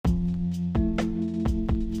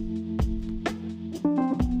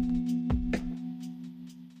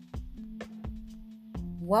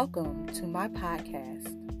Welcome to my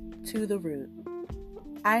podcast, To The Root.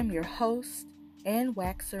 I am your host and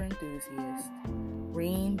waxer enthusiast,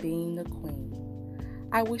 Reem being the queen.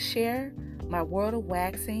 I will share my world of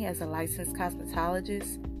waxing as a licensed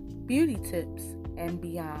cosmetologist, beauty tips, and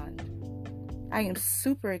beyond. I am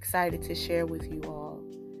super excited to share with you all,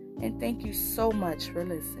 and thank you so much for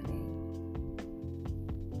listening.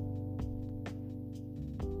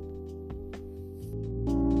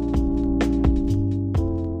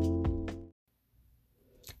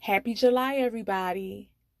 Happy July, everybody.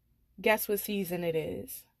 Guess what season it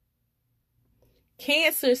is?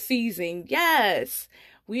 Cancer season. Yes,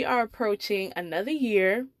 we are approaching another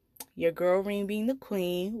year. Your girl, Reem being the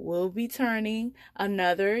queen, will be turning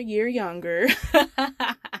another year younger.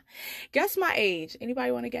 Guess my age.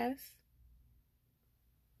 Anybody want to guess?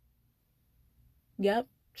 Yep.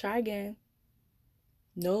 Try again.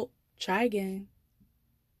 Nope. Try again.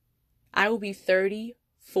 I will be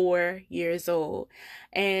 34 years old,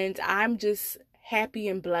 and I'm just happy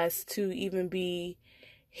and blessed to even be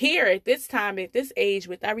here at this time, at this age,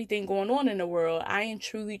 with everything going on in the world. I am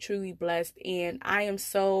truly, truly blessed, and I am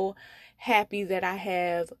so happy that I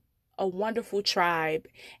have a wonderful tribe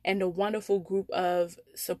and a wonderful group of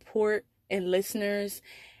support and listeners.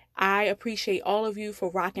 I appreciate all of you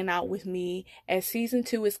for rocking out with me as season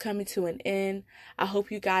 2 is coming to an end. I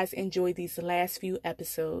hope you guys enjoy these last few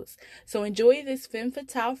episodes. So enjoy this Femme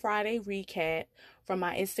Fatale Friday recap from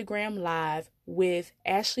my Instagram Live with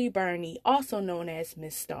Ashley Burney, also known as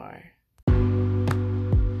Miss Star.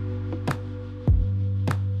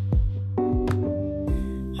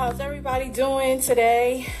 How's everybody doing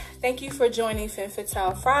today? Thank you for joining Femme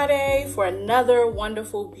Fatale Friday for another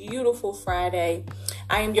wonderful, beautiful Friday.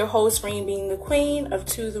 I am your host, Reem being the queen of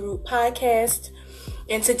To The Root podcast.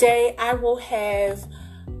 And today I will have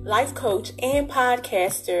life coach and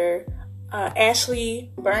podcaster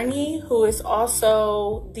Ashley Burney, who is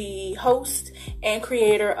also the host and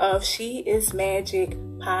creator of She Is Magic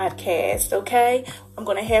podcast. Okay, I'm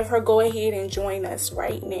going to have her go ahead and join us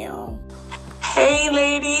right now. Hey,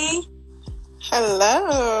 lady.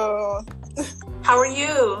 Hello. How are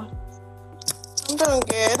you? I'm doing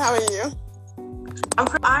good. How are you?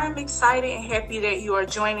 I'm excited and happy that you are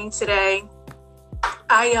joining today.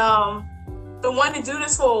 I been wanting to do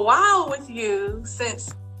this for a while with you,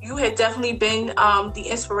 since you had definitely been the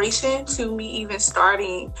inspiration to me even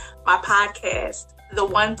starting my podcast. The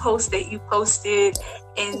one post that you posted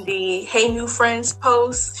in the Hey New Friends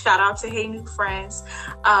post, shout out to Hey New Friends.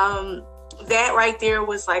 That right there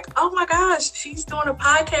was like, oh my gosh, she's doing a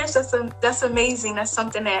podcast. That's amazing. That's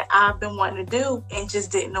something that I've been wanting to do and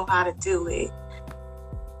just didn't know how to do it.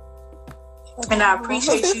 And I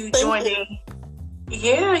appreciate you joining.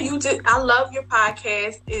 Yeah, you did. I love your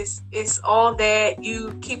podcast. It's all that.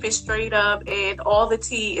 You keep it straight up, and all the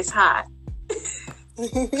tea is hot.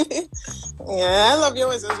 Yeah, I love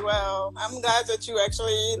yours as well. I'm glad that you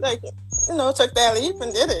actually took that leap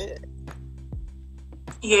and did it.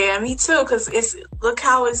 Yeah, me too. Because look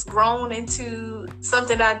how it's grown into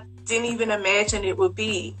something I didn't even imagine it would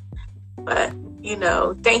be. But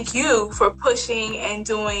thank you for pushing and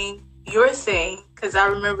doing your thing. Because I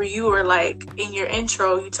remember you were like, in your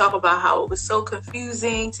intro, you talk about how it was so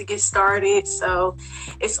confusing to get started. So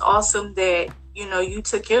it's awesome that, you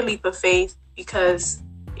took your leap of faith, because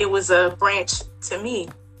it was a branch to me.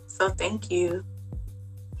 So thank you.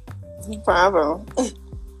 No problem.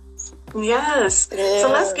 Yes. Yeah.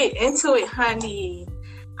 So let's get into it, honey.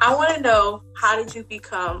 I want to know, how did you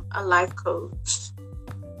become a life coach?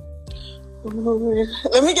 I'm gonna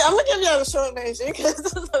give you a short version because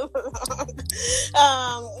it's a little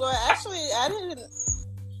long. Well, actually, I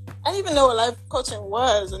didn't even know what life coaching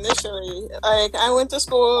was initially. Like, I went to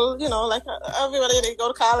school, like everybody, they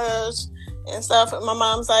go to college and stuff. And my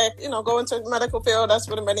mom's like, go into the medical field. That's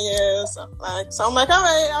what the money is. So I'm like, all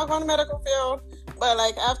right, I'll go in the medical field. But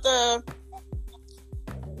like, after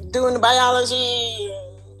doing the biology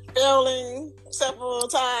and failing several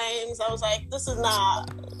times, I was like, it's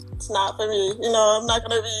not for me. I'm not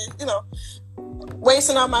going to be,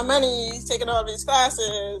 wasting all my money taking all these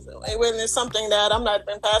classes when it's something that I'm not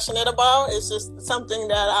even passionate about. It's just something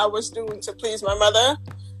that I was doing to please my mother.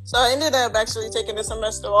 So I ended up actually taking the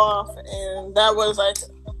semester off, and that was like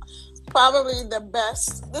probably the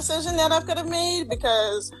best decision that I could have made,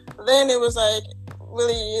 because then it was like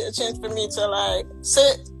really a chance for me to like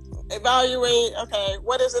sit, evaluate, okay,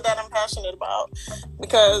 what is it that I'm passionate about?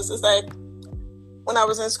 Because it's like, when I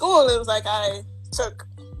was in school, it was like I took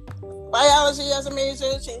biology as a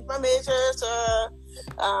major, changed my major to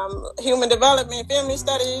human development, family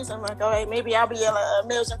studies. I'm like, all right, maybe I'll be a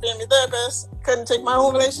marriage and family therapist. Couldn't take my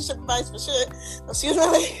own relationship advice for shit. Excuse my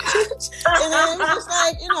language. And then it was just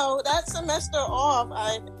like, that semester off,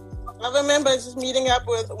 I remember just meeting up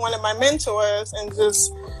with one of my mentors and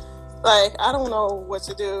just like, I don't know what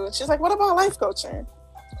to do. She's like, what about life coaching?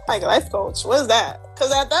 Like, life coach, what is that?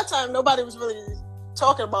 Because at that time, nobody was really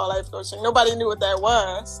talking about life coaching. Nobody knew what that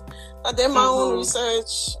was. I did my own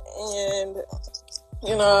research, and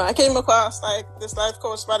I came across like this life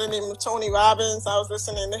coach by the name of Tony Robbins. I was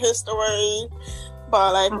listening to his story,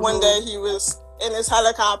 but like one day he was in his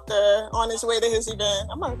helicopter on his way to his event.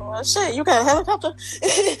 I'm like, oh shit, you got a helicopter?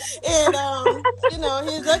 And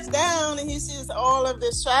he looks down and he sees all of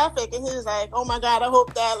this traffic, and he's like, oh my God, I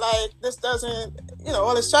hope that like this doesn't,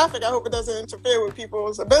 all this traffic, I hope it doesn't interfere with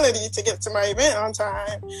people's ability to get to my event on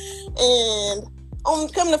time. And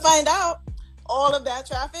come to find out, all of that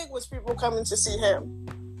traffic was people coming to see him.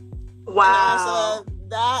 Wow. And I said,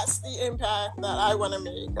 that's the impact that I want to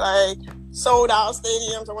make. Like, sold out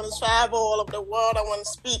stadiums. I want to travel all over the world. I want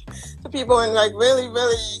to speak to people and like really,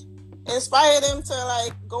 really inspire them to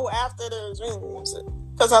like go after their dreams.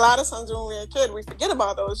 Because a lot of times when we're a kid, we forget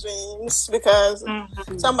about those dreams because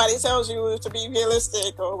somebody tells you to be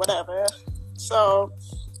realistic or whatever. So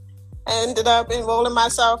I ended up enrolling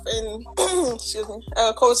myself in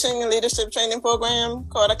a coaching and leadership training program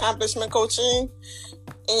called Accomplishment Coaching.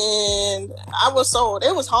 And I was sold.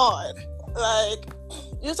 It was hard. Like,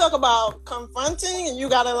 you talk about confronting and you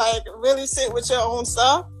gotta like really sit with your own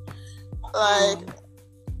stuff. Like,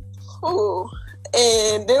 ooh.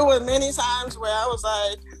 And there were many times where I was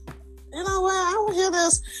like, you know what, I don't hear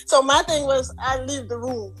this. So my thing was, I leave the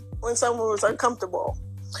room when someone was uncomfortable.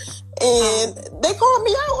 And they called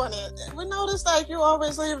me out on it. We noticed like you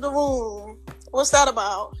always leave the room. What's that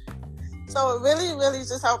about? So it really, really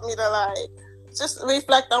just helped me to like just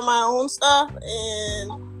reflect on my own stuff.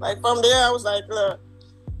 And like from there, I was like, look,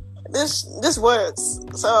 this works.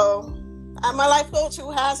 So I'm a life coach who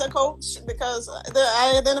has a coach because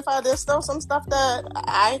I identify there's still some stuff that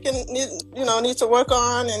I need to work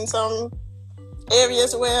on in some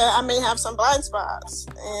areas where I may have some blind spots.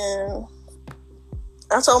 And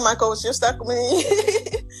I told my coach, you're stuck with me.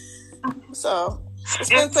 So it's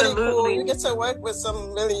been pretty cool. You get to work with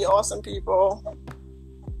some really awesome people.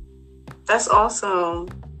 That's awesome.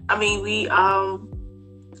 I mean, we all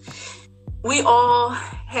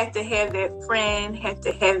have to have that friend, have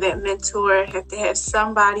to have that mentor, have to have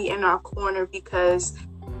somebody in our corner because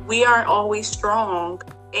we aren't always strong,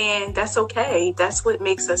 and that's okay. That's what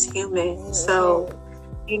makes us human. So,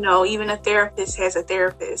 even a therapist has a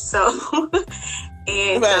therapist. So,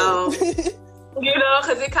 and,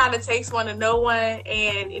 because it kind of takes one to know one,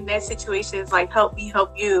 and in that situation, it's like, help me,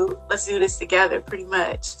 help you. Let's do this together, pretty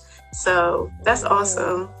much. So that's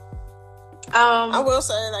awesome. I will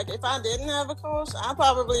say, like, if I didn't have a coach, I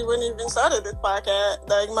probably wouldn't even started this podcast,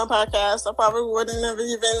 like my podcast. I probably wouldn't have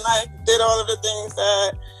even like did all of the things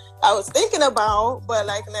that I was thinking about, but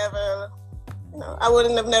like never, I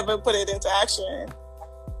wouldn't have never put it into action.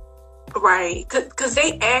 Right, because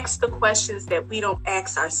they ask the questions that we don't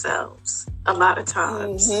ask ourselves a lot of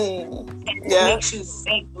times. And it makes you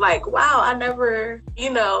think like, wow, I never,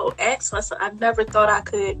 asked myself. I never thought I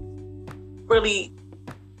could really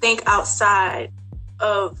think outside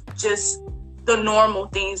of just the normal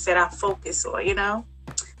things that I focus on,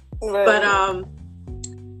 Right. But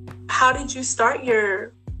how did you start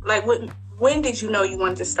your, like, when did you know you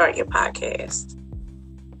wanted to start your podcast?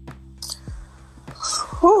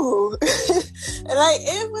 Ooh. Like,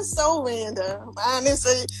 it was so random,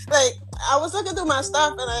 honestly. Like, I was looking through my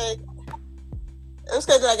stuff and like, it was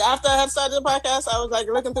crazy. Like, after I had started the podcast, I was like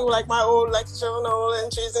looking through like my old like journal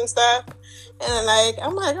entries and stuff. And like,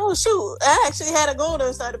 I'm like, oh shoot, I actually had a goal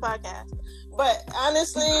to start a podcast. But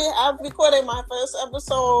honestly, I recorded my first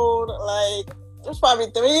episode, like, it was probably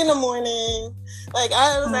 3 a.m. Like,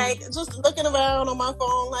 I was like, just looking around on my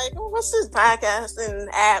phone, like, oh, what's this podcasting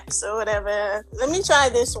apps or whatever? Let me try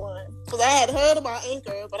this one. Because I had heard about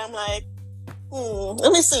Anchor, but I'm like,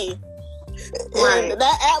 let me see. Right. And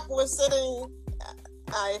that app was sitting,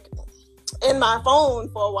 like, in my phone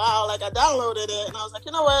for a while. Like, I downloaded it, and I was like,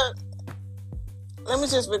 you know what? Let me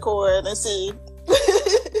just record and see.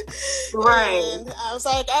 Right. And I was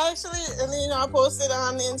like, I posted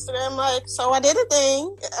on Instagram, like, so I did a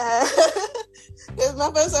thing. It's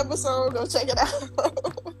my first episode. Go check it out.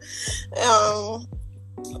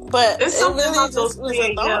 But it's it really about just was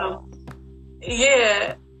a thought.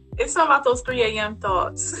 Yeah. It's something about those 3 a.m.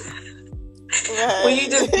 thoughts. Right. When you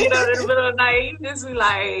just get out in the middle of the night, you just be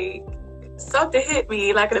like, something hit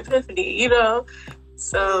me, like an epiphany,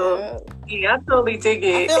 So yeah, I totally dig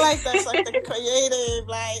it. I feel like that's like the creative,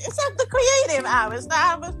 like it's like the creative hour. It's the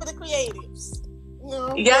hour for the creatives. You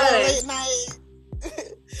know, yes. Late night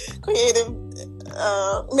creative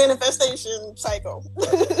manifestation cycle.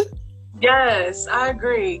 Yes, I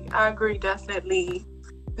agree. I agree, definitely.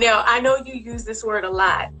 Now, I know you use this word a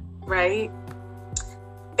lot, right?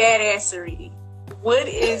 Badassery. What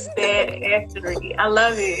is badassery? I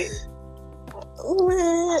love it.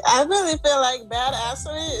 I really feel like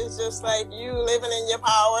badassery is just like you living in your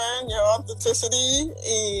power and your authenticity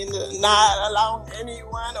and not allowing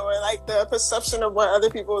anyone or like the perception of what other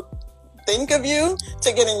people think of you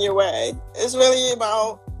to get in your way. It's really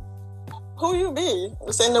about who you be.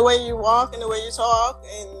 It's in the way you walk and the way you talk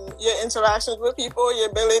and your interactions with people, your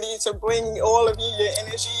ability to bring all of you, your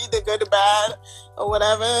energy, the good, the bad, or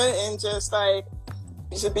whatever, and just like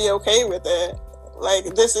you should be okay with it. Like,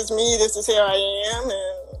 this is me, this is here I am,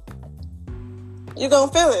 and you're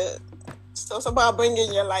gonna feel it. So it's about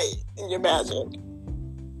bringing your light and your magic.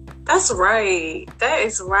 That's right. That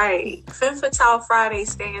is right. Femme Fatale Friday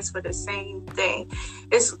stands for the same thing.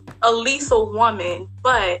 It's a lethal woman,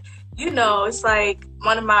 but you know, it's like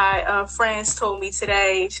one of my friends told me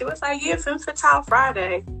today. She was like, "Yeah, Femme Fatale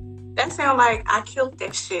Friday." That sounds like I killed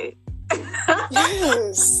that shit.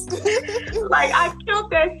 Yes. Like I killed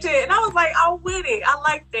that shit, and I was like, "I'm with it." I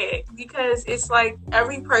like that because it's like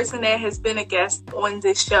every person that has been a guest on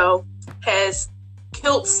this show has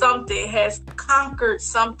killed something, has conquered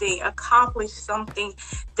something, accomplished something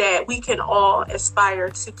that we can all aspire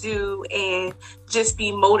to do, and just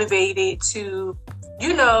be motivated to,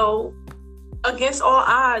 you know, against all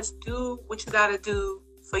odds, do what you gotta do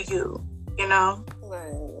for you, you know?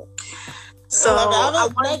 Right. So,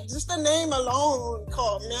 just the name alone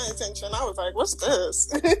caught my attention. I was like, what's this?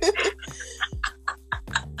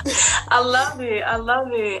 I love it. I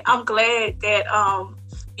love it. I'm glad that,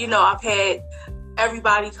 you know, I've had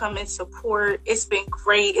everybody come and support. It's been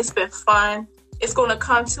great. It's been fun. It's going to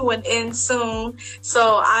come to an end soon.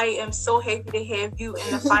 So I am so happy to have you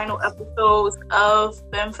in the final episodes of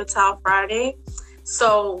Femme Fatale Friday.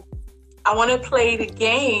 So I want to play the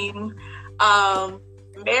game,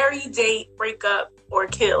 marry, date, break up, or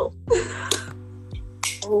kill.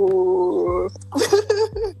 Ooh.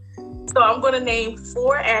 So I'm going to name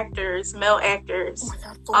 4 actors, male actors.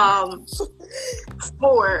 Oh my God,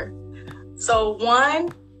 4. So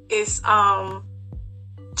 1 is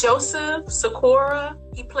Joseph Sikora.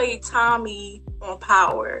 He played Tommy on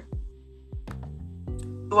Power.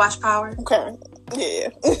 You watch Power? Okay. Yeah.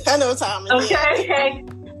 I know Tommy. Okay. Yeah.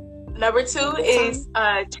 Number 2 is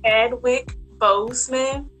Chadwick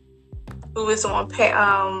Boseman, who is on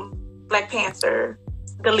Black Panther,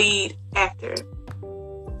 the lead actor.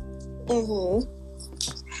 Mm-hmm.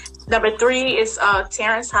 Number 3 is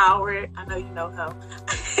Terrence Howard. I know you know him.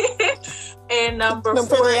 And number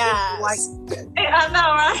 4 is I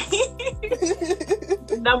know, right?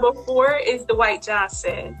 Number 4 is Dwight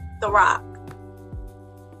Johnson, The Rock.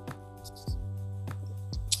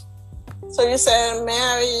 So you said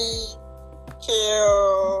marry,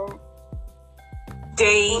 kill,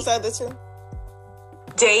 date. What's that, the 2?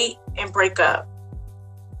 Date and break up.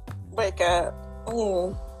 Break up.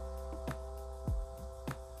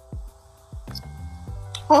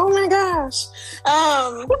 Oh my gosh.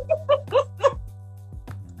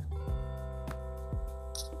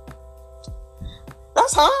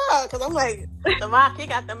 That's hard because I'm like, The Rock, he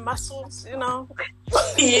got the muscles, you know.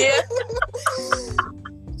 Yeah.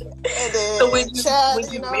 And then So Chad,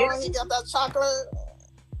 you know, he got that chocolate.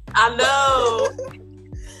 I know.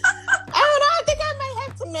 I don't know. I think I might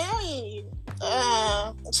have to marry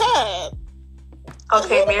Chad.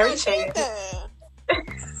 Okay, marry Chad.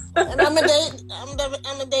 And I'm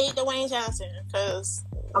gonna date Dwayne Johnson because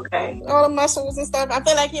all the muscles and stuff. I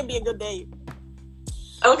feel like he'll be a good date.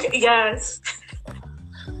 Okay, yes.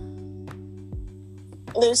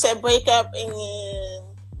 You said break up and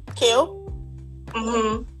kill?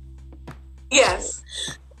 Mm-hmm. Yes.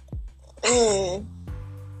 I'm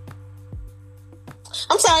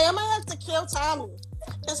sorry, I might have to kill Tommy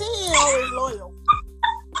because he ain't always loyal.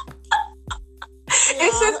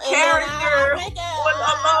 It's his character.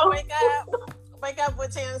 Wake up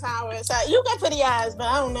with Terrence Howard. So you got pretty eyes, but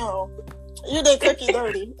I don't know. You did Cookie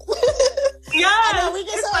dirty. Yeah. I know, we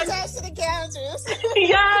get so attached to the characters.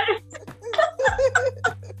 Yeah.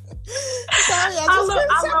 Sorry, I just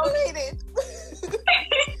separated.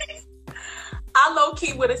 I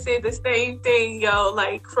low-key would have said the same thing, yo,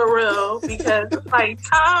 like, for real. Because, like,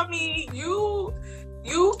 Tommy, you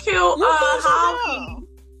killed Howie.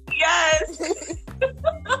 Yes.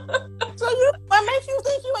 So what makes you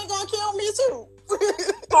think you ain't gonna kill me too?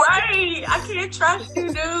 Right. I can't trust you,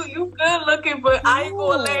 dude. You good looking, but I ain't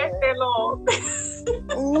gonna last that long.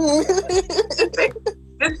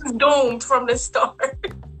 This is doomed from the start.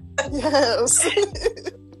 Yes.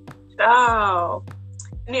 Oh.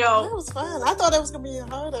 That was fun. I thought it was gonna be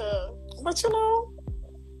harder, but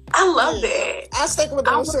I love that. I stick with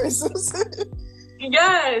those choices.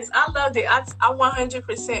 Yes, I loved it. I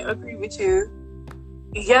 100% agree with you.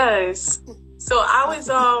 Yes. So I was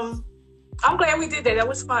I'm glad we did that. That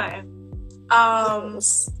was fun.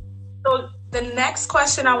 So the next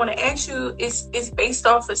question I want to ask you is based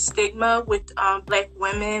off of stigma with Black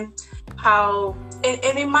women. How and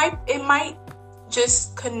it might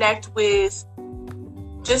just connect with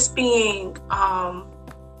just being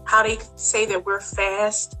how they say that we're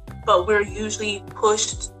fast, but we're usually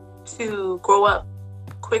pushed to grow up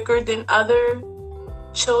quicker than other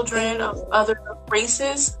children of other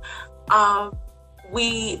races.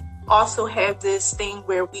 We also have this thing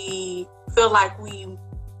where we feel like we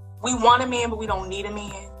want a man, but we don't need a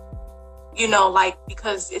man. Like,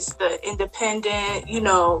 because it's the independent,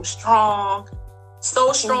 strong,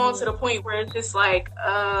 so strong to the point where it's just like,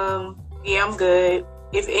 yeah, I'm good.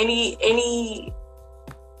 If any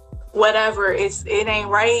whatever, it ain't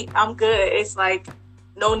right, I'm good. It's like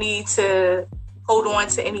no need to hold on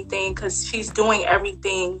to anything because she's doing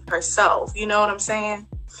everything herself. You know what I'm saying?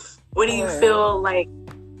 What do you feel like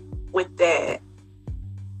with that?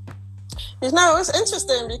 It's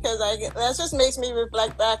interesting because that just makes me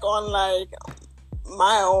reflect back on like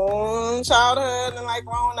my own childhood and like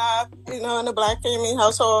growing up, in a Black family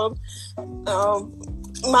household.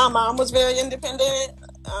 My mom was very independent.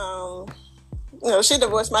 She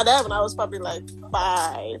divorced my dad when I was probably like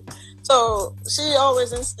 5. So she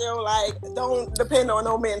always instilled like, don't depend on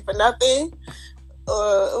no man for nothing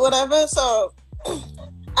or whatever. So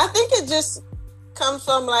I think it just comes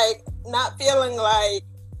from like not feeling like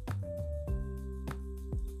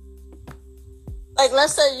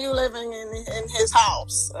let's say you living in his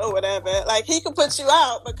house or whatever, like he could put you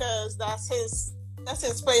out because that's his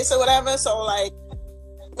place or whatever. So like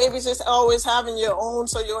maybe just always having your own,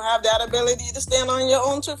 so you'll have that ability to stand on your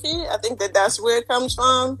own 2 feet. I think that's where it comes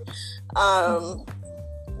from.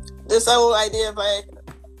 This whole idea of like,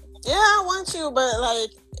 yeah, I want you, but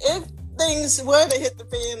like if things were to hit the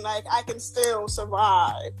fan, like I can still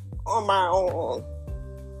survive on my own.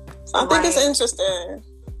 So I think it's interesting.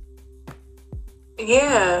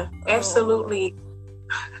 Yeah, absolutely.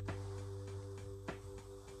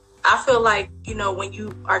 I feel like, when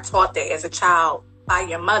you are taught that as a child by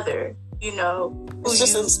your mother, it's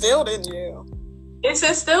just instilled in you. It's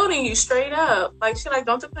instilled in you straight up. Like, she like,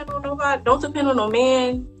 don't depend on nobody, don't depend on no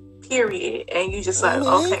man, period. And you just like,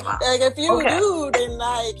 okay, Mom. Like, if you do, then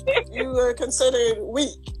like, you were considered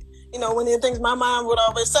weak. One of the things my mom would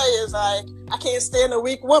always say is like, I can't stand a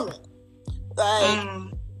weak woman. Like,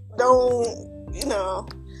 don't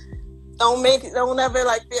ever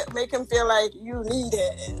like make him feel like you need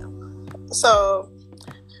him. So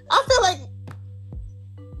I feel like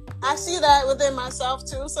I see that within myself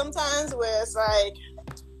too sometimes, where it's like,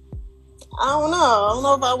 I don't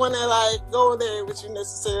know if I want to like go there with you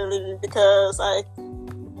necessarily, because like,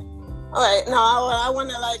 all right, no, I want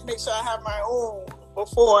to like make sure I have my own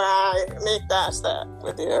before I make that step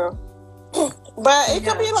with you. But it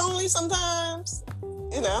could be lonely sometimes,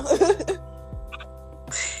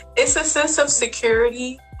 It's a sense of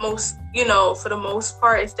security. For the most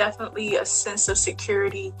part, it's definitely a sense of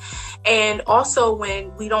security. And also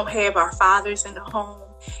when we don't have our fathers in the home,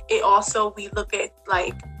 we look at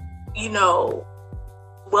like,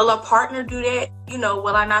 will a partner do that?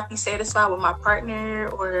 Will I not be satisfied with my partner?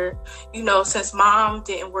 Or, since mom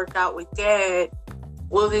didn't work out with dad,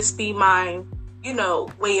 will this be my,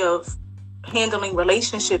 way of handling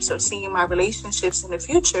relationships or seeing my relationships in the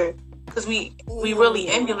future? Because we really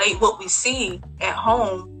emulate what we see at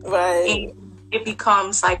home, right? And it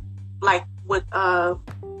becomes like with I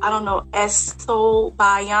don't know, Estelle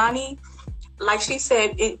Bayani, like she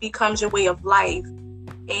said, it becomes your way of life,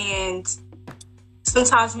 and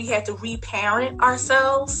sometimes we have to reparent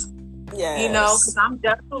ourselves. Yes. Because I'm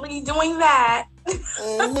definitely doing that.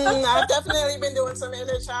 I've definitely been doing some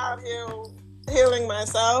inner child healing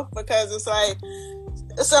myself, because it's like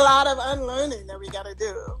it's a lot of unlearning that we got to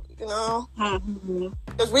do.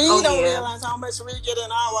 Because we don't realize how much we get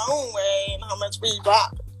in our own way and how much we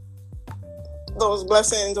block those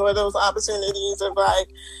blessings or those opportunities of like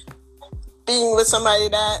being with somebody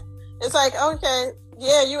that it's like, okay,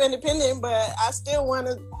 yeah, you're independent, but I still want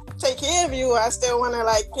to take care of you. I still want to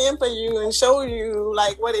like pamper you and show you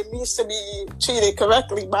like what it means to be treated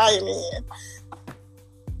correctly by a man.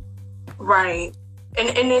 Right.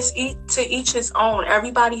 and it's to each his own.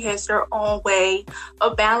 Everybody has their own way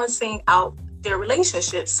of balancing out their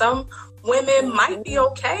relationships. Some women might be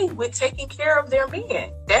okay with taking care of their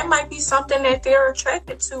men. That might be something that they're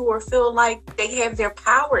attracted to, or feel like they have their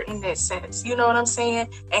power in that sense. You know what I'm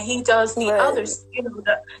saying? And he does the others, you know,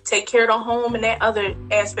 to take care of the home and that other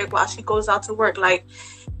aspect while she goes out to work. Like,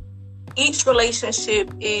 each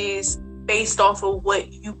relationship is based off of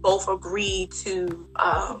what you both agreed to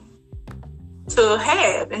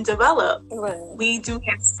have and develop. We do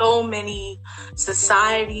have so many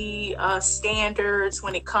society standards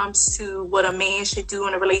when it comes to what a man should do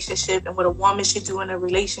in a relationship and what a woman should do in a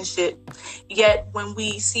relationship. Yet when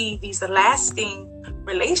we see these lasting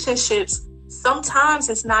relationships, sometimes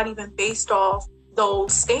it's not even based off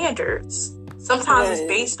those standards. Sometimes it's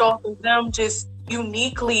based off of them just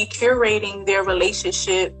uniquely curating their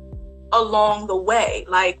relationship along the way.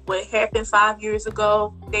 Like what happened 5 years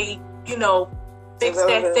ago, they, you know, fixed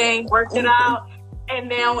that thing, worked it out, and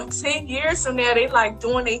now 10 years from now they like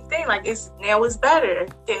doing their thing, like it's better.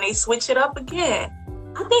 Then they switch it up again.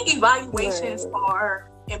 I think evaluations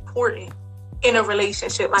are important in a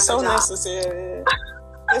relationship, like so a job. Necessary.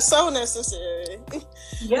 It's so necessary.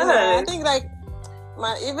 Yeah, I think like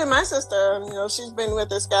my sister, you know, she's been with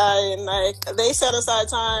this guy, and like they set aside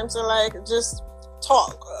time to like just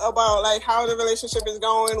talk about like how the relationship is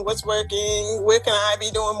going, what's working, where can I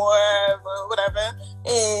be doing more of, or whatever.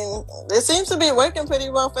 And it seems to be working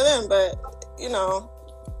pretty well for them. But you know,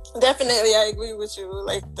 definitely I agree with you.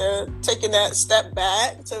 Like the taking that step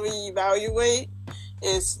back to reevaluate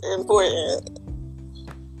is important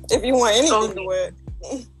if you want anything to work.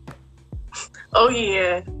 Oh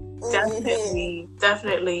yeah,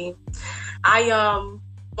 definitely. I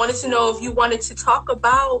wanted to know if you wanted to talk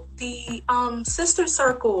about the sister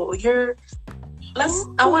circle.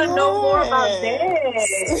 I want to know more about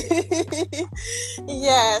that.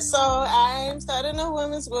 Yeah, so I'm starting a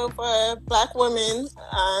women's group for Black women.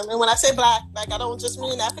 And when I say Black, like I don't just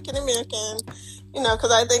mean African American, you know,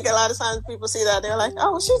 because I think a lot of times people see that, they're like,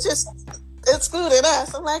 oh, she just excluded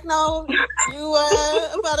us. I'm like, no, you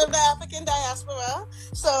are a part of the African diaspora.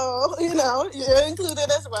 So, you know, you're included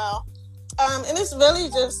as well. And it's really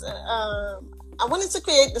just, I wanted to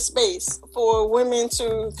create the space for women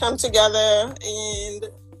to come together and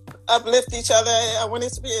uplift each other. I want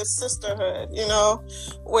it to be a sisterhood, you know,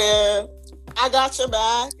 where I got your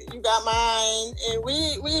back, you got mine, and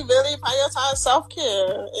we really prioritize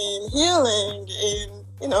self-care and healing and,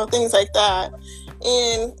 you know, things like that.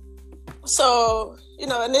 And so, you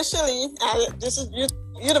know, initially,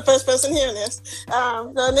 you're the first person hearing this.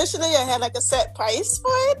 So initially, I had like a set price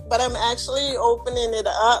for it, but I'm actually opening it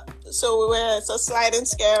up so where it's a sliding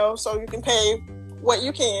scale, so you can pay what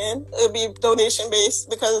you can. It'll be donation based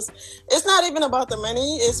because it's not even about the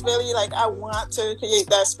money. It's really like I want to create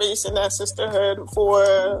that space and that sisterhood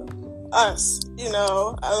for us. You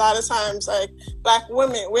know, a lot of times, like Black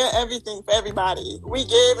women, we're everything for everybody. We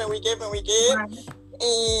give and we give and we give,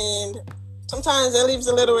 and sometimes it leaves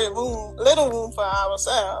a little room for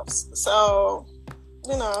ourselves. So,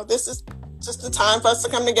 you know, this is just the time for us to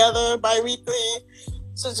come together bi-weekly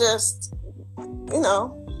to just, you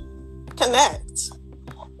know, connect.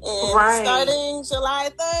 And starting July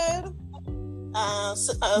 3rd,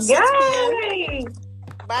 6 p.m.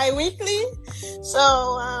 bi-weekly.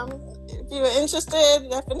 So, if you're interested,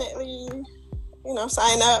 definitely, you know,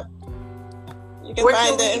 sign up. You can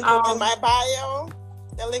find the info in my bio.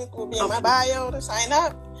 The link will be in my bio to sign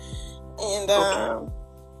up. And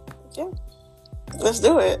yeah, let's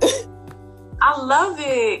do it. I love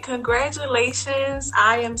it. Congratulations.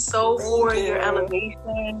 I am so for your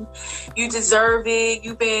elevation. You deserve it.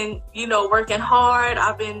 You've been, you know, working hard.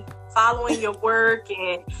 I've been following your work,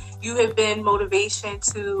 and you have been motivation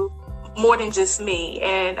to more than just me.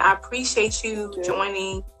 And I appreciate you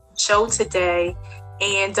joining the show today.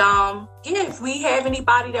 And if we have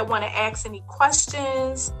anybody that want to ask any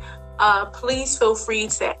questions, please feel free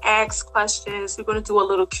to ask questions. We're going to do a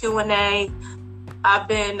little Q&A. I've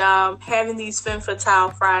been having these Femme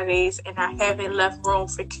Fatale Fridays, and I haven't left room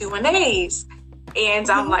for Q&As. And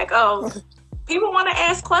I'm like, oh, people want to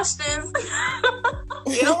ask questions.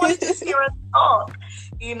 They don't want to just hear us talk,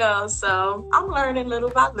 you know. So I'm learning little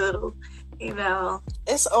by little, you know.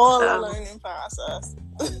 It's all a learning process.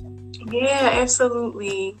 Yeah,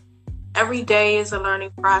 absolutely. Every day is a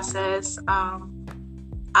learning process.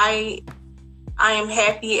 I am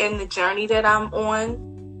happy in the journey that I'm on.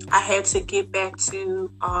 I had to get back to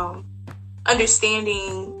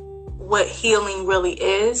understanding what healing really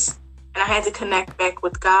is, and I had to connect back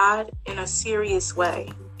with God in a serious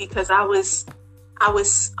way, because I was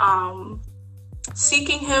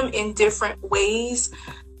seeking him in different ways,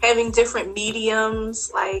 having different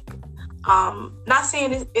mediums, like not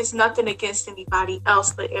saying it's nothing against anybody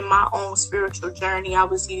else, but in my own spiritual journey, I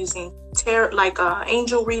was using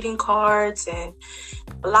angel reading cards and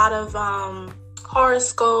a lot of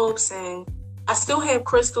horoscopes, and I still have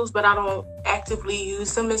crystals, but I don't actively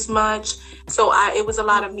use them as much. So it was a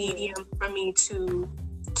lot of medium for me to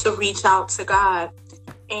reach out to God.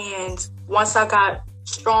 And once I got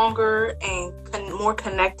stronger and more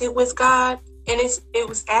connected with God, and it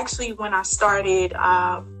was actually when I started,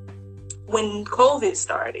 when COVID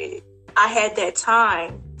started, I had that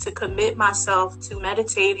time to commit myself to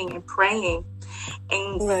meditating and praying.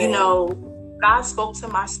 And, Right. you know, God spoke to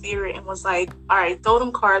my spirit and was like, all right, throw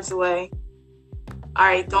them cards away. All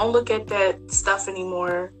right, don't look at that stuff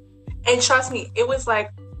anymore. And trust me, it was like,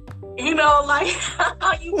 you know, like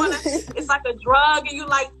you want to, it's like a drug, and you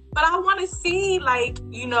like, but I want to see, like,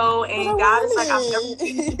 you know, and God is like, I've never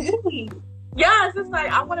seen you. Yes, it's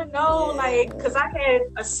like, I want to know, like, because I had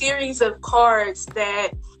a series of cards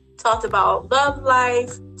that talked about love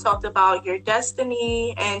life, talked about your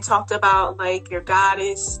destiny, and talked about, like, your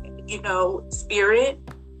goddess, you know, spirit.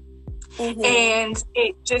 Mm-hmm. And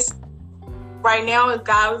it just, right now,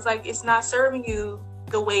 God was like, it's not serving you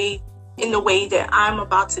in the way that I'm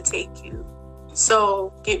about to take you.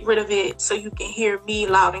 So get rid of it so you can hear me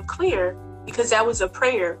loud and clear, because that was a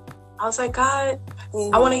prayer. I was like, God,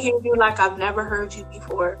 I want to hear you like I've never heard you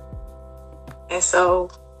before. And so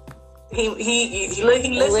he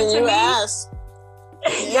listened to me. Ask.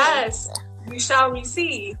 Yes, you shall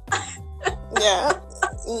receive. Yeah.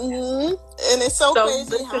 Mm-hmm. And it's so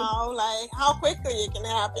crazy listen. how quickly it can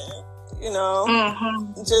happen, you know.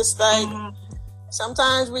 Mm-hmm. Just like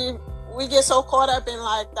sometimes we get so caught up in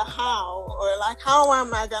like the how, or like, how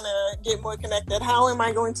am I gonna get more connected? How am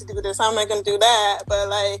I going to do this? How am I gonna do that? But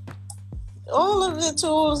like, all of the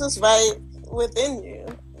tools is right within you.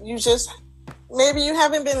 You just, maybe you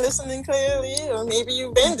haven't been listening clearly, or maybe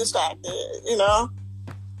you've been distracted, you know?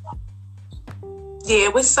 Yeah,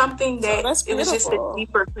 it was something that So it was just a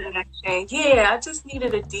deeper connection. Yeah, I just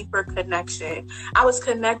needed a deeper connection. I was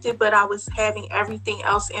connected, but I was having everything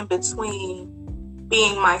else in between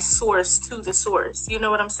being my source to the source. You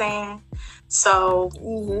know what I'm saying? So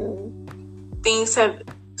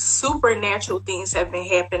supernatural things have been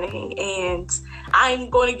happening, and I'm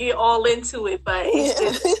going to get all into it, but it's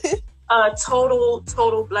just a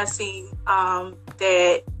total blessing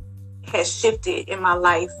that has shifted in my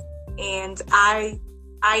life. And I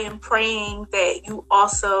am praying that you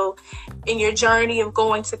also, in your journey of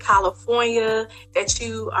going to California, that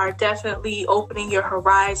you are definitely opening your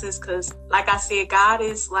horizons, because like I said, God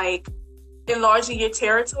is like enlarging your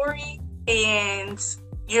territory, and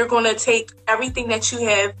you're going to take everything that you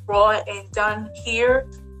have brought and done here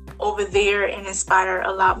over there and inspire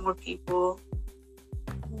a lot more people.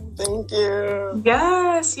 Thank you.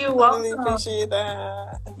 Yes, you're welcome. I really appreciate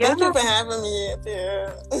that. Yes. Thank you for having me up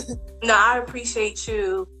here. No, I appreciate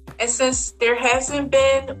you. And since there hasn't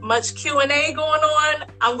been much Q&A going on,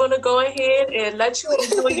 I'm going to go ahead and let you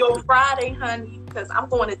enjoy your Friday, honey, because I'm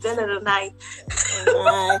going to dinner tonight. All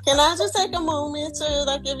right. Can I just take a moment to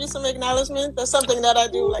like give you some acknowledgement? That's something that I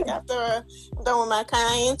do, like after I'm done with my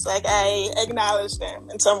clients, like I acknowledge them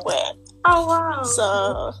in some way. Oh, wow.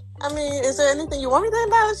 So, I mean, is there anything you want me to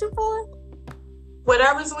acknowledge you for?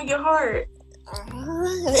 Whatever's on your heart.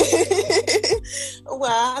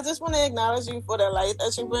 Well, I just want to acknowledge you for the light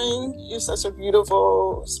that you bring. You're such a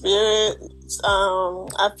beautiful spirit.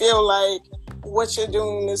 I feel like what you're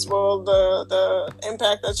doing in this world, the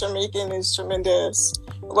impact that you're making is tremendous.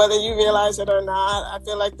 Whether you realize it or not, I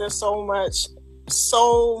feel like there's so much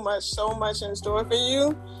in store for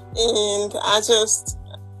you. And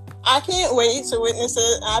I can't wait to witness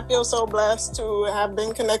it. I feel so blessed to have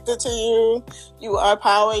been connected to you. You are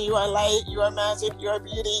power, you are light, you are magic, you are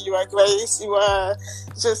beauty, you are grace, you are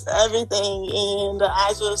just everything. And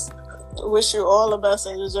I just wish you all the best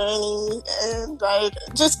in your journey. And like,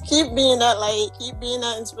 just keep being that light, keep being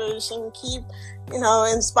that inspiration, keep,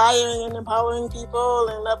 inspiring and empowering people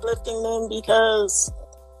and uplifting them, because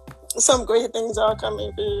some great things are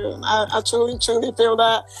coming for you. I truly feel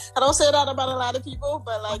that. I don't say that about a lot of people,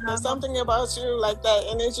 but like there's something about you, like that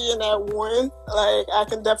energy and that warmth, like I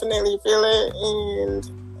can definitely feel it, and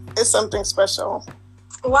it's something special.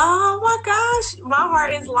 Wow, my gosh, my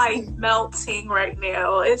heart is like melting right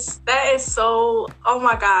now. That is so, oh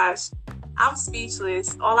my gosh, I'm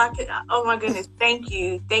speechless. Oh my goodness, thank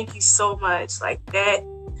you so much. Like that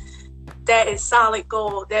is solid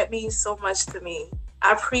gold. That means so much to me.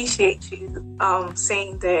 I appreciate you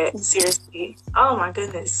saying that. Seriously. Oh my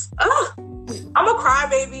goodness. I'm a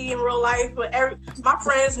crybaby in real life, but my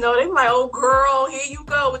friends know. They're like, "Oh girl, here you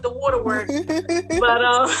go with the waterworks." But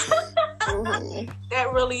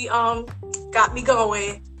that really got me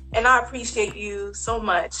going, and I appreciate you so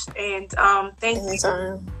much. And thank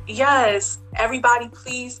you. Yes, everybody,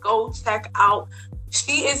 please go check out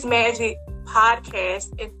She Is Magic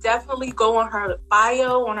podcast, and definitely go on her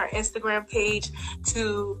bio on her Instagram page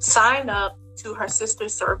to sign up to her sister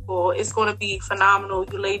circle. It's going to be phenomenal.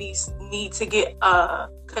 You ladies need to get a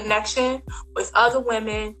connection with other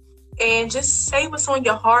women and just say what's on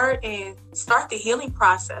your heart and start the healing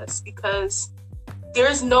process, because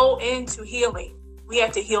there's no end to healing. We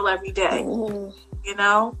have to heal every day. You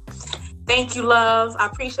know? Thank you, love. I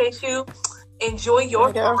appreciate you. Enjoy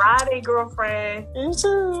your Friday, girlfriend. You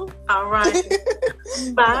too. All right.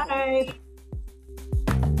 Bye.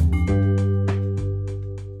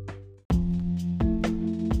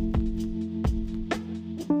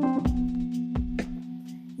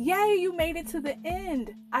 Yay, you made it to the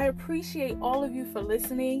end. I appreciate all of you for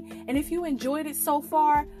listening. And if you enjoyed it so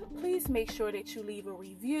far, please make sure that you leave a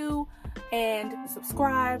review and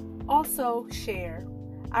subscribe. Also, share.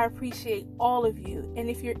 I appreciate all of you. And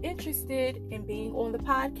if you're interested in being on the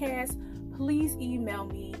podcast, please email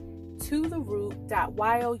me to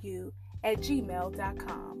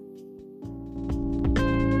theroot.you@gmail.com.